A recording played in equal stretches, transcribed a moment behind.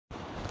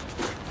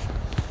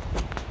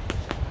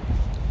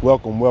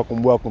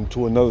Welcome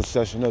to another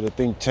session of the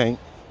Think Tank.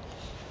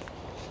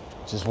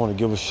 Just want to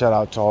give a shout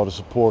out to all the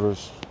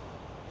supporters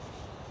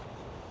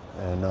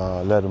and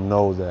let them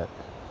know that,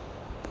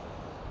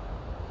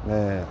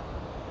 man,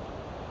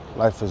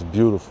 life is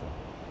beautiful.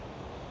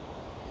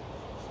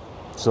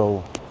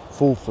 So,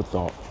 food for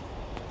thought.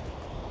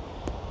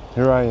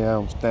 Here I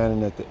am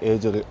standing at the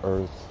edge of the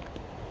earth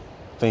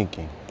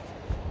thinking,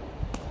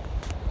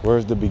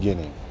 where's the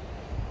beginning?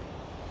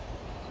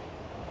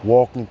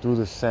 Walking through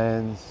the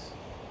sands,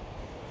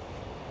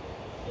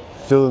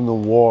 feeling the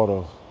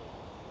water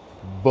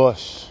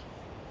bush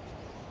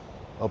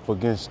up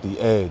against the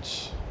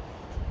edge.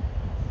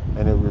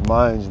 And it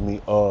reminds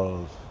me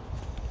of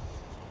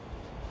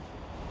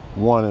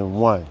 1 and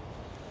 1.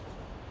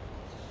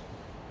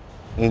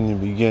 In the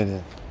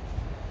beginning,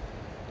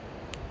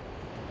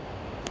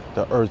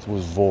 the earth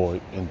was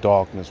void and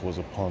darkness was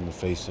upon the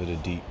face of the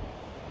deep.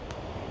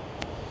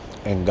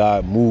 And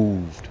God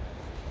moved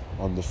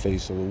on the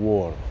face of the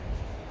water.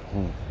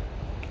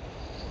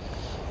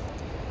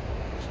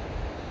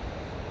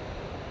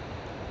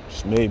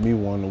 Just made me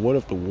wonder, what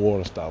if the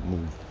water stopped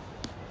moving?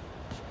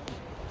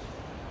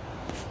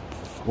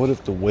 What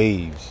if the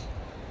waves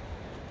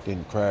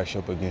didn't crash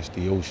up against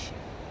the ocean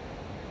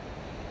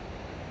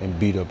and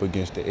beat up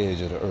against the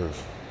edge of the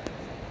earth?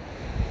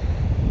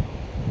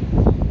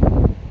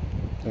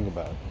 Think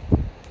about it.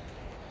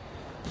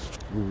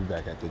 We'll be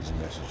back after this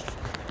message.